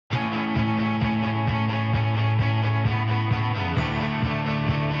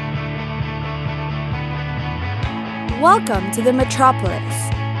Welcome to the metropolis,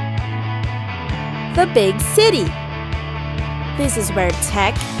 the big city. This is where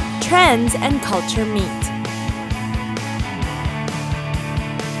tech, trends, and culture meet.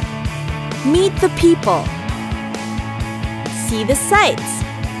 Meet the people. See the sights.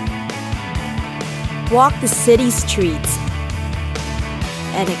 Walk the city streets.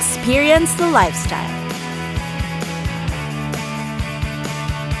 And experience the lifestyle.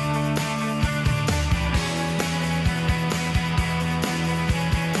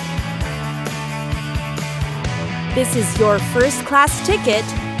 This is your first-class ticket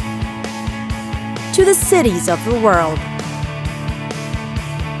to the cities of the world.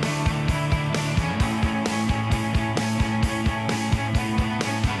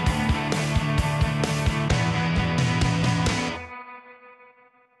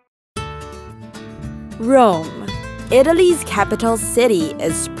 Rome, Italy's capital city,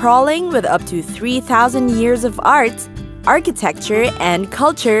 is sprawling with up to 3,000 years of art, architecture, and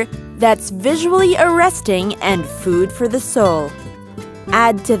culture that's visually arresting and food for the soul.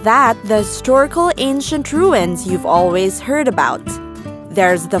 Add to that the historical ancient ruins you've always heard about.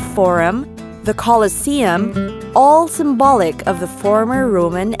 There's the Forum, the Colosseum, all symbolic of the former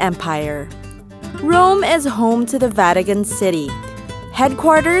Roman Empire. Rome is home to the Vatican City,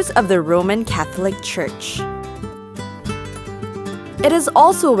 headquarters of the Roman Catholic Church. It is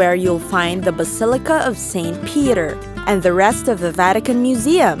also where you'll find the Basilica of St. Peter and the rest of the Vatican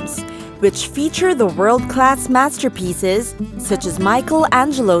museums, which feature the world-class masterpieces such as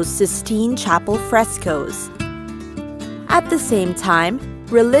Michelangelo's Sistine Chapel frescoes. At the same time,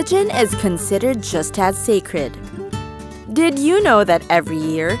 religion is considered just as sacred. Did you know that every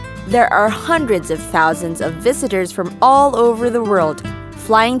year, there are hundreds of thousands of visitors from all over the world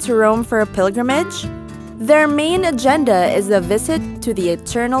flying to Rome for a pilgrimage? Their main agenda is a visit to the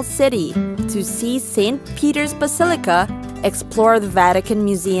Eternal City to see St. Peter's Basilica, explore the Vatican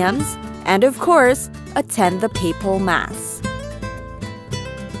museums, and of course, attend the Papal Mass.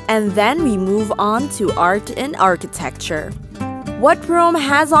 And then we move on to art and architecture. What Rome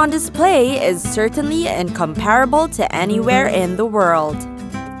has on display is certainly incomparable to anywhere in the world.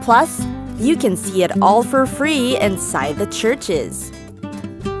 Plus, you can see it all for free inside the churches.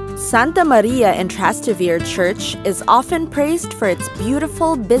 Santa Maria in Trastevere Church is often praised for its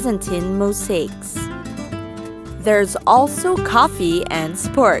beautiful Byzantine mosaics. There's also coffee and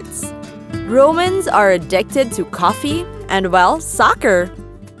sports. Romans are addicted to coffee and, well, soccer.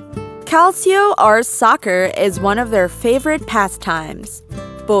 Calcio or soccer is one of their favorite pastimes,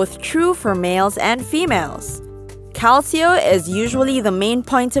 both true for males and females. Calcio is usually the main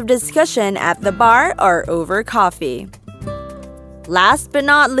point of discussion at the bar or over coffee. Last but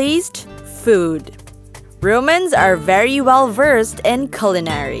not least, food. Romans are very well versed in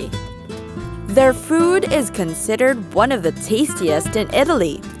culinary. Their food is considered one of the tastiest in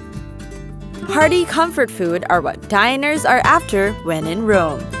Italy. Hearty comfort food are what diners are after when in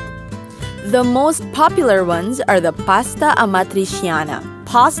Rome. The most popular ones are the pasta amatriciana,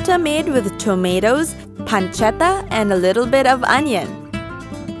 pasta made with tomatoes, pancetta, and a little bit of onion.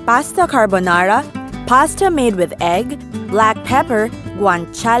 Pasta carbonara, pasta made with egg, black pepper,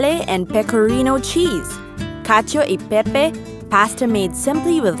 guanciale, and pecorino cheese. Cacio e pepe, pasta made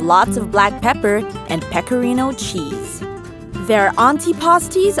simply with lots of black pepper and pecorino cheese. Their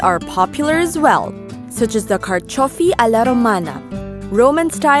antipastis are popular as well, such as the carciofi alla romana,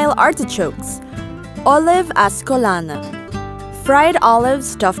 Roman-style artichokes, olive ascolana, fried olives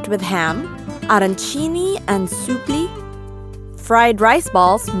stuffed with ham, arancini and supli, fried rice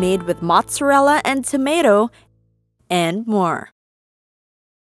balls made with mozzarella and tomato, and more.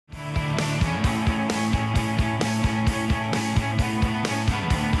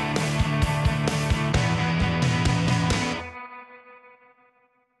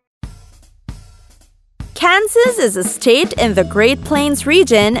 Kansas is a state in the Great Plains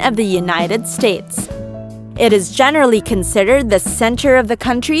region of the United States. It is generally considered the center of the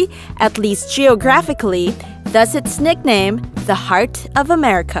country, at least geographically, thus its nickname, the Heart of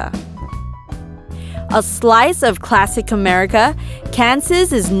America. A slice of classic America,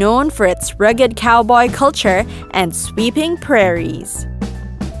 Kansas is known for its rugged cowboy culture and sweeping prairies.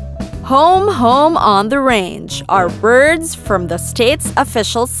 Home, home on the range are words from the state's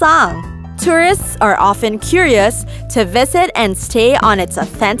official song. Tourists are often curious to visit and stay on its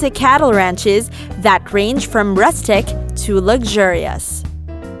authentic cattle ranches that range from rustic to luxurious.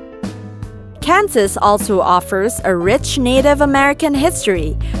 Kansas also offers a rich Native American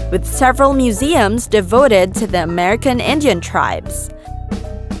history, with several museums devoted to the American Indian tribes.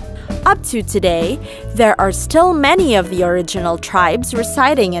 Up to today, there are still many of the original tribes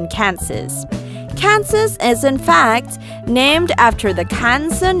residing in Kansas. Kansas is in fact named after the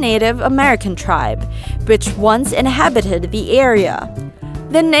Kansa Native American tribe, which once inhabited the area.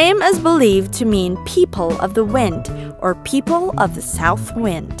 The name is believed to mean people of the wind or people of the south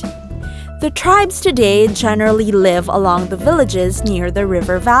wind. The tribes today generally live along the villages near the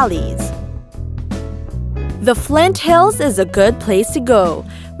river valleys. The Flint Hills is a good place to go,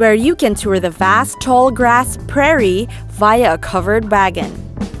 where you can tour the vast tall grass prairie via a covered wagon.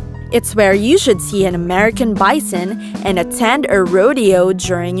 It's where you should see an American bison and attend a rodeo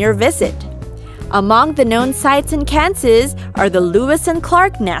during your visit. Among the known sites in Kansas are the Lewis and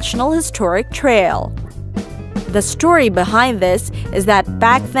Clark National Historic Trail. The story behind this is that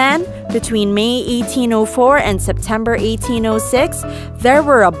back then, between May 1804 and September 1806, there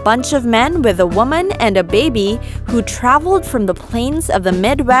were a bunch of men with a woman and a baby who traveled from the plains of the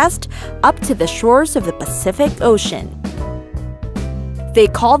Midwest up to the shores of the Pacific Ocean. They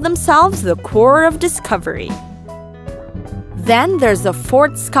called themselves the Corps of Discovery. Then there's the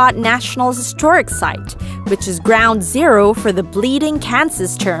Fort Scott National Historic Site, which is ground zero for the Bleeding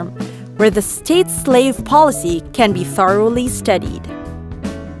Kansas term, where the state's slave policy can be thoroughly studied.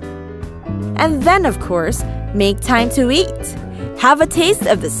 And then, of course, make time to eat. Have a taste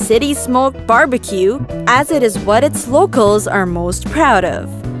of the city smoked barbecue, as it is what its locals are most proud of.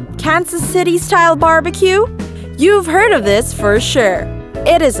 Kansas City-style barbecue? You've heard of this for sure.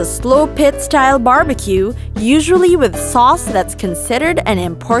 It is a slow pit-style barbecue, usually with sauce that's considered an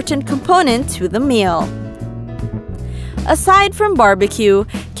important component to the meal. Aside from barbecue,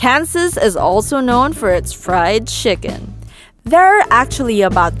 Kansas is also known for its fried chicken. There are actually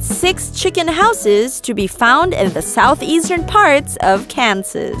about 6 chicken houses to be found in the southeastern parts of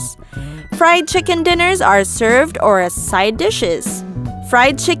Kansas. Fried chicken dinners are served or as side dishes.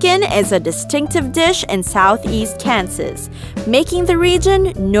 Fried chicken is a distinctive dish in southeast Kansas, making the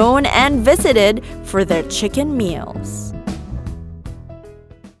region known and visited for their chicken meals.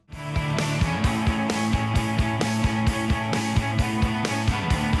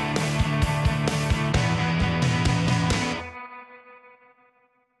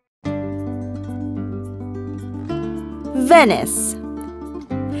 Venice.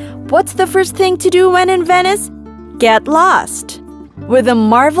 What's the first thing to do when in Venice? Get lost. With the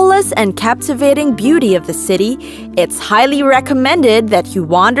marvelous and captivating beauty of the city, it's highly recommended that you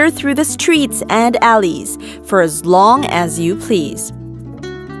wander through the streets and alleys for as long as you please.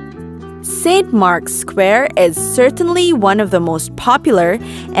 St. Mark's Square is certainly one of the most popular,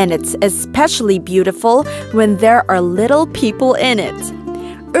 and it's especially beautiful when there are little people in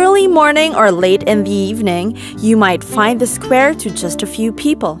it. Early morning or late in the evening, you might find the square to just a few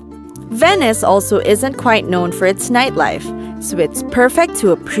people. Venice also isn't quite known for its nightlife, so it's perfect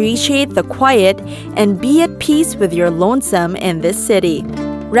to appreciate the quiet and be at peace with your lonesome in this city.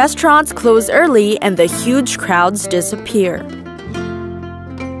 Restaurants close early and the huge crowds disappear.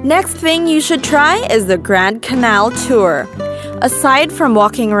 Next thing you should try is the Grand Canal Tour. Aside from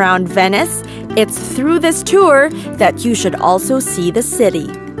walking around Venice, it's through this tour that you should also see the city.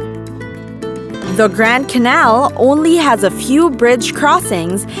 The Grand Canal only has a few bridge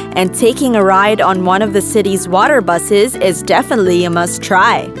crossings, and taking a ride on one of the city's water buses is definitely a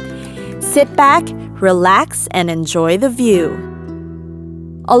must-try. Sit back, relax, and enjoy the view.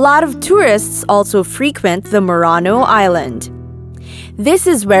 A lot of tourists also frequent the Murano Island. This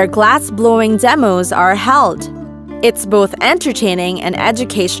is where glass-blowing demos are held. It's both entertaining and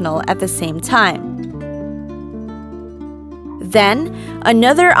educational at the same time. Then,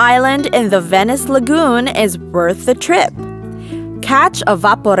 another island in the Venice Lagoon is worth the trip. Catch a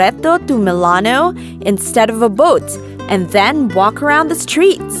vaporetto to Milano instead of a boat, and then walk around the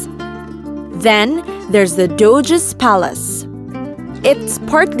streets. Then, there's the Doge's Palace. It's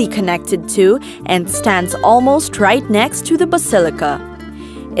partly connected to and stands almost right next to the Basilica.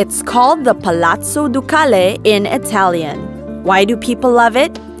 It's called the Palazzo Ducale in Italian. Why do people love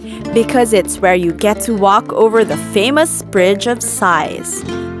it? Because it's where you get to walk over the famous Bridge of Sighs.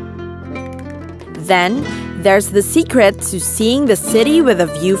 Then, there's the secret to seeing the city with a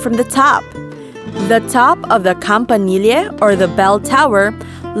view from the top. The top of the Campanile, or the bell tower,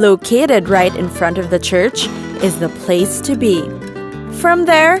 located right in front of the church, is the place to be. From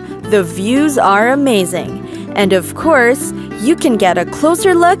there, the views are amazing. And of course, you can get a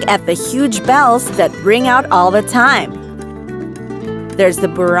closer look at the huge bells that ring out all the time. There's the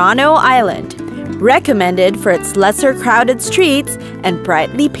Burano Island, recommended for its lesser crowded streets and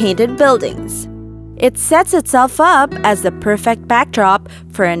brightly painted buildings. It sets itself up as the perfect backdrop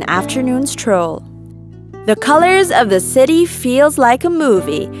for an afternoon stroll. The colors of the city feels like a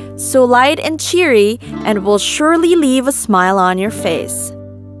movie, so light and cheery, and will surely leave a smile on your face.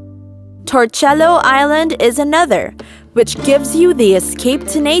 Torcello Island is another, which gives you the escape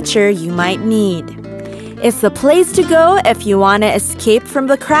to nature you might need. It's the place to go if you want to escape from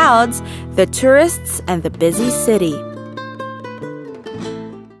the crowds, the tourists, and the busy city.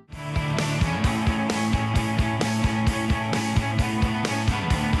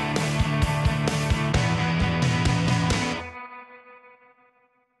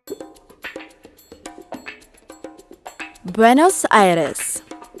 Buenos Aires.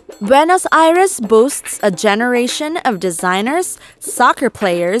 Buenos Aires boasts a generation of designers, soccer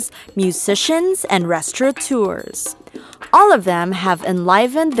players, musicians, and restaurateurs. All of them have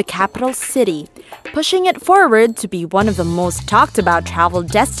enlivened the capital city, pushing it forward to be one of the most talked about travel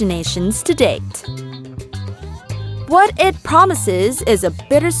destinations to date. What it promises is a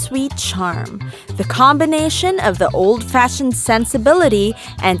bittersweet charm, the combination of the old-fashioned sensibility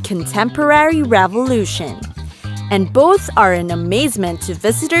and contemporary revolution. And both are an amazement to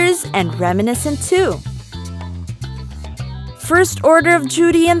visitors and reminiscent too. First order of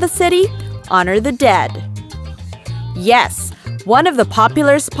duty in the city: honor the dead. Yes, one of the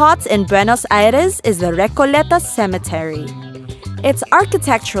popular spots in Buenos Aires is the Recoleta Cemetery. Its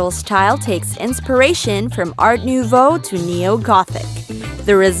architectural style takes inspiration from Art Nouveau to Neo-Gothic.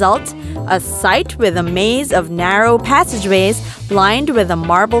 The result? A site with a maze of narrow passageways lined with a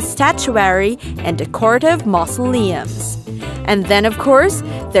marble statuary and decorative mausoleums. And then, of course,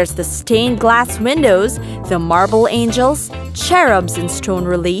 there's the stained glass windows, the marble angels, cherubs in stone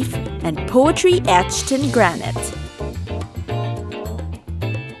relief, and poetry etched in granite.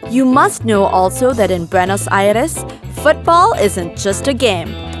 You must know also that in Buenos Aires, football isn't just a game,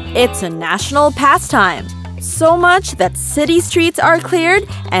 it's a national pastime. So much that city streets are cleared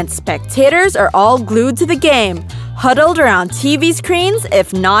and spectators are all glued to the game, huddled around TV screens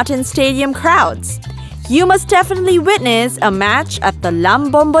if not in stadium crowds. You must definitely witness a match at the La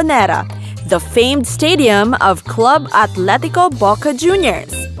Bombonera, the famed stadium of Club Atlético Boca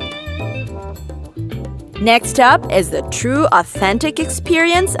Juniors. Next up is the true authentic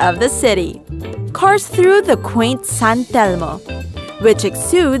experience of the city. Course through the quaint San Telmo, which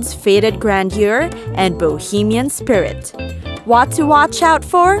exudes faded grandeur and bohemian spirit. What to watch out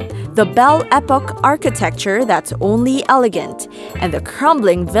for? The Belle Epoque architecture that's only elegant, and the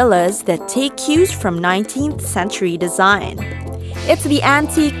crumbling villas that take cues from 19th century design. It's the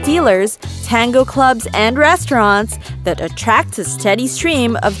antique dealers, tango clubs, and restaurants that attract a steady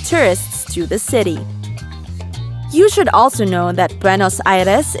stream of tourists to the city. You should also know that Buenos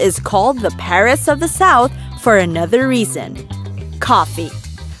Aires is called the Paris of the South for another reason: coffee.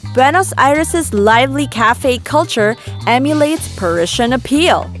 Buenos Aires' lively cafe culture emulates Parisian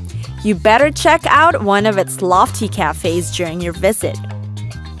appeal. You better check out one of its lofty cafes during your visit.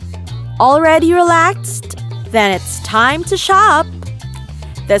 Already relaxed? Then it's time to shop!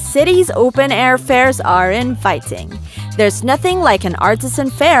 The city's open-air fairs are inviting. There's nothing like an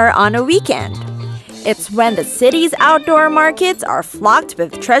artisan fair on a weekend. It's when the city's outdoor markets are flocked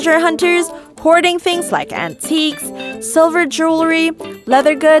with treasure hunters, hoarding things like antiques, silver jewelry,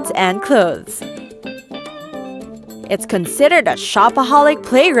 leather goods, and clothes. It's considered a shopaholic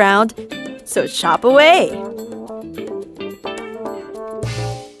playground, so shop away!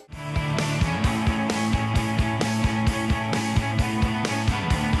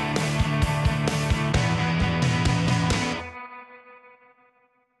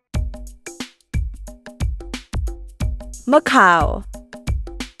 Macau.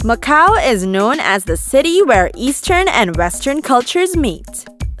 Macau is known as the city where Eastern and Western cultures meet.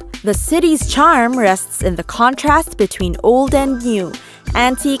 The city's charm rests in the contrast between old and new,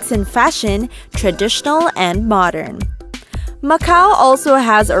 antiques and fashion, traditional and modern. Macau also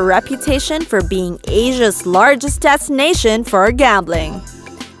has a reputation for being Asia's largest destination for gambling.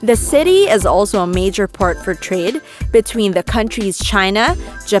 The city is also a major port for trade between the countries China,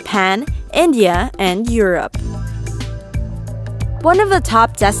 Japan, India, and Europe. One of the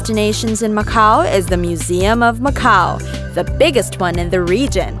top destinations in Macau is the Museum of Macau, the biggest one in the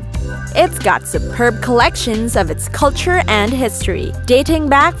region. It's got superb collections of its culture and history, dating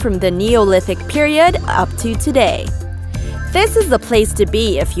back from the Neolithic period up to today. This is the place to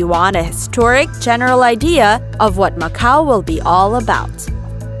be if you want a historic general idea of what Macau will be all about.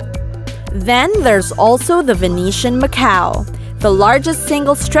 Then there's also the Venetian Macau, the largest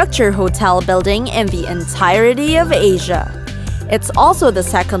single-structure hotel building in the entirety of Asia. It's also the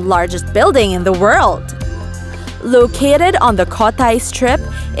second largest building in the world. Located on the Cotai Strip,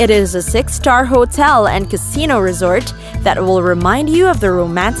 it is a 6-star hotel and casino resort that will remind you of the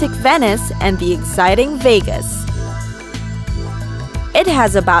romantic Venice and the exciting Vegas. It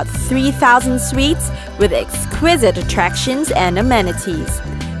has about 3,000 suites with exquisite attractions and amenities.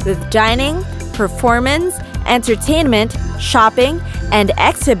 With dining, performance, entertainment, shopping, and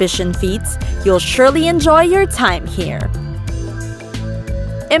exhibition feats, you'll surely enjoy your time here.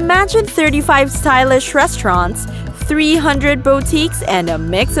 Imagine 35 stylish restaurants, 300 boutiques, and a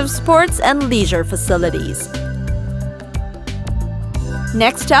mix of sports and leisure facilities.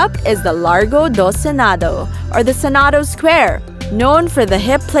 Next up is the Largo do Senado, or the Senado Square, known for the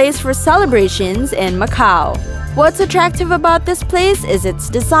hip place for celebrations in Macau. What's attractive about this place is its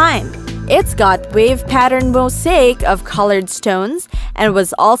design. It's got wave-pattern mosaic of colored stones and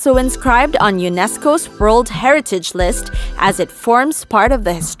was also inscribed on UNESCO's World Heritage List as it forms part of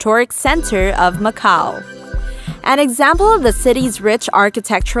the historic center of Macau. An example of the city's rich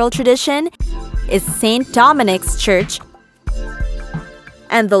architectural tradition is St. Dominic's Church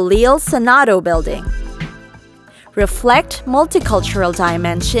and the Leal Senado building. Reflect multicultural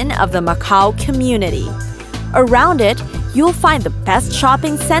dimension of the Macau community. Around it, you'll find the best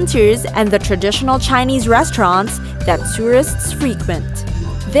shopping centers and the traditional Chinese restaurants that tourists frequent.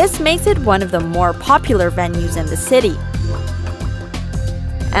 This makes it one of the more popular venues in the city.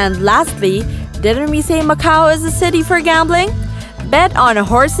 And lastly, didn't we say Macau is a city for gambling? Bet on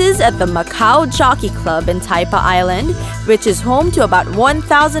horses at the Macau Jockey Club in Taipa Island, which is home to about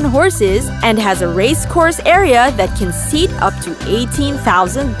 1,000 horses and has a race course area that can seat up to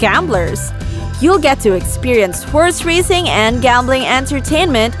 18,000 gamblers. You'll get to experience horse racing and gambling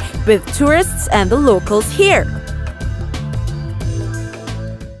entertainment with tourists and the locals here.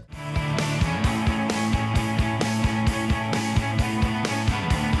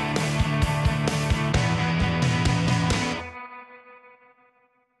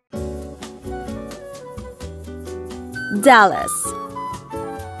 Dallas,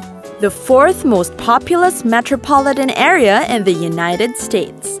 the fourth most populous metropolitan area in the United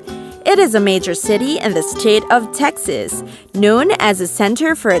States. It is a major city in the state of Texas, known as a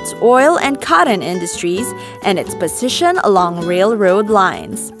center for its oil and cotton industries and its position along railroad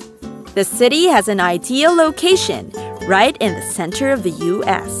lines. The city has an ideal location right in the center of the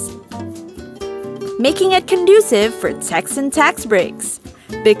U.S., making it conducive for Texan tax breaks.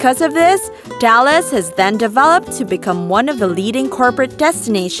 Because of this, Dallas has then developed to become one of the leading corporate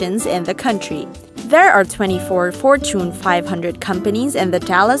destinations in the country. There are 24 Fortune 500 companies in the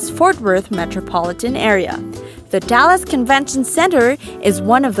Dallas-Fort Worth metropolitan area. The Dallas Convention Center is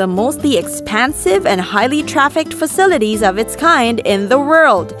one of the mostly expansive and highly trafficked facilities of its kind in the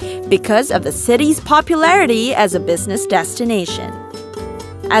world because of the city's popularity as a business destination.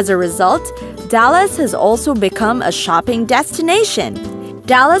 As a result, Dallas has also become a shopping destination.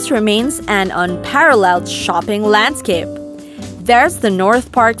 Dallas remains an unparalleled shopping landscape. There's the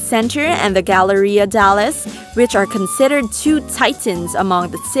North Park Center and the Galleria Dallas, which are considered two titans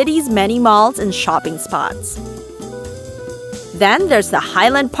among the city's many malls and shopping spots. Then there's the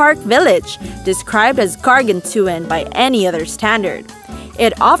Highland Park Village, described as gargantuan by any other standard.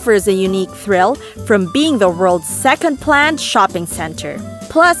 It offers a unique thrill from being the world's second planned shopping center,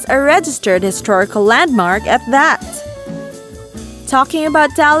 plus a registered historical landmark at that. Talking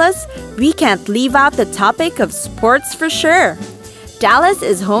about Dallas, we can't leave out the topic of sports for sure. Dallas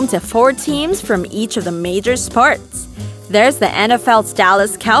is home to 4 teams from each of the major sports. There's the NFL's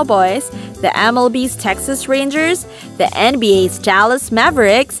Dallas Cowboys, the MLB's Texas Rangers, the NBA's Dallas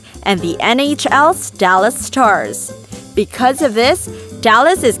Mavericks, and the NHL's Dallas Stars. Because of this,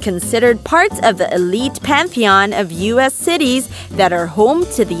 Dallas is considered part of the elite pantheon of U.S. cities that are home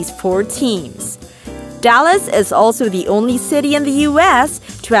to these 4 teams. Dallas is also the only city in the U.S.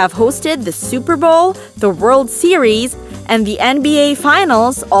 to have hosted the Super Bowl, the World Series, and the NBA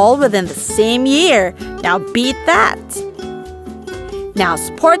Finals all within the same year. Now beat that! Now,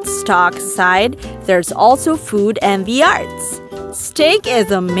 sports talk aside, there's also food and the arts. Steak is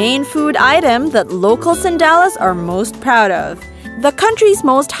the main food item that locals in Dallas are most proud of. The country's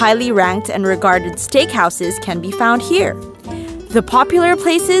most highly ranked and regarded steakhouses can be found here. The popular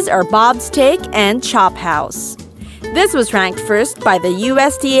places are Bob's Steak and Chop House. This was ranked first by the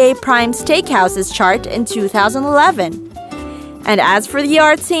USDA Prime Steakhouses chart in 2011. And as for the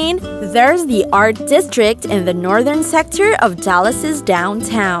art scene, there's the Art District in the northern sector of Dallas's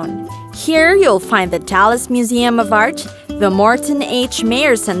downtown. Here you'll find the Dallas Museum of Art, the Morton H.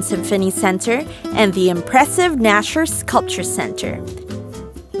 Mayerson Symphony Center, and the impressive Nasher Sculpture Center.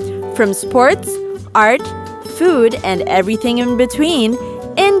 From sports, art, food, and everything in between,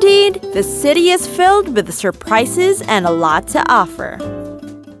 indeed, the city is filled with surprises and a lot to offer.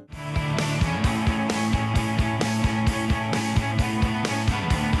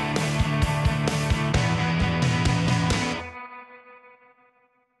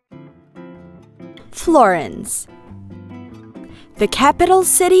 Florence. the capital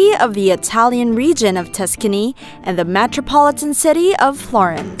city of the Italian region of Tuscany and the metropolitan city of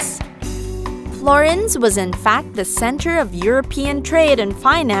Florence. Florence was in fact the center of European trade and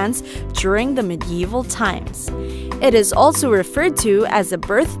finance during the medieval times. It is also referred to as the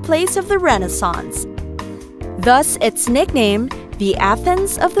birthplace of the Renaissance. Thus, its nickname, the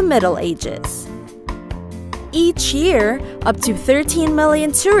Athens of the Middle Ages. Each year, up to 13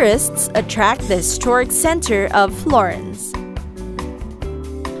 million tourists attract the historic center of Florence.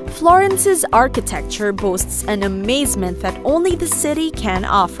 Florence's architecture boasts an amazement that only the city can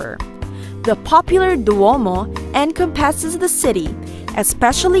offer. The popular Duomo encompasses the city,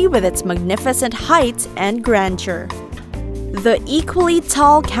 especially with its magnificent height and grandeur. The equally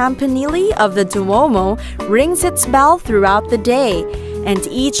tall campanile of the Duomo rings its bell throughout the day, and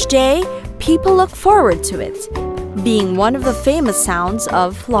each day, people look forward to it, being one of the famous sounds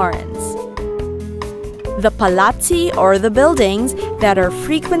of Florence. The palazzi, or the buildings that are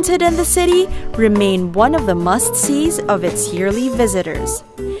frequented in the city, remain one of the must-sees of its yearly visitors.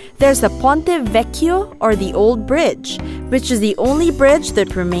 There's the Ponte Vecchio, or the Old Bridge, which is the only bridge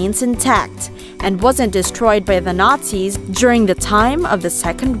that remains intact and wasn't destroyed by the Nazis during the time of the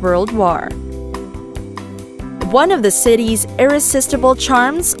Second World War. One of the city's irresistible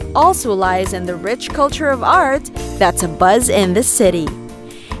charms also lies in the rich culture of art that's abuzz in the city.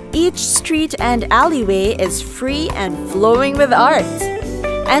 Each street and alleyway is free and flowing with art.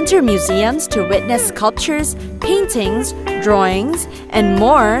 Enter museums to witness sculptures, paintings, drawings, and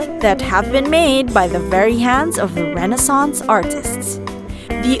more that have been made by the very hands of the Renaissance artists.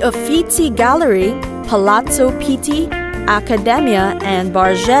 The Uffizi Gallery, Palazzo Pitti, Accademia, and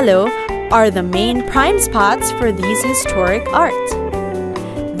Bargello are the main prime spots for these historic art.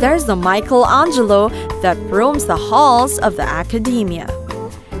 There's the Michelangelo that roams the halls of the Accademia.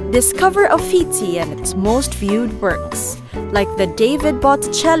 Discover Uffizi and its most viewed works, like the David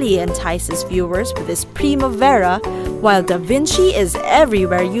Botticelli entices viewers with his Primavera, while Da Vinci is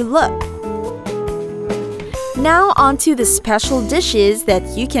everywhere you look. Now onto the special dishes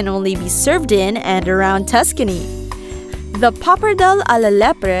that you can only be served in and around Tuscany. The pappardelle alla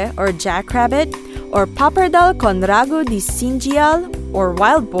lepre, or jackrabbit, or pappardelle con rago di cinghiale, or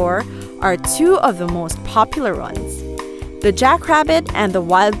wild boar, are two of the most popular ones. The jackrabbit and the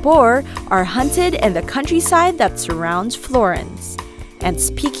wild boar are hunted in the countryside that surrounds Florence. And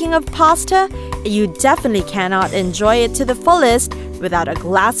speaking of pasta, you definitely cannot enjoy it to the fullest without a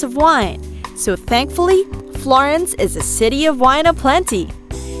glass of wine. So thankfully, Florence is a city of wine aplenty.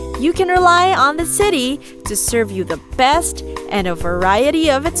 You can rely on the city to serve you the best and a variety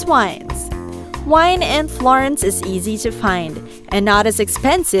of its wines. Wine in Florence is easy to find and not as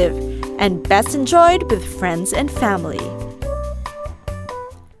expensive, and best enjoyed with friends and family.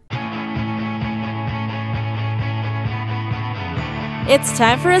 It's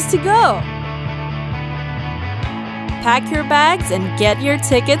time for us to go! Pack your bags and get your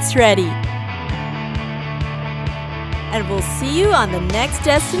tickets ready. And we'll see you on the next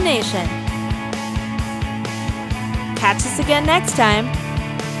destination. Catch us again next time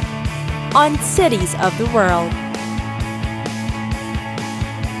on Cities of the World.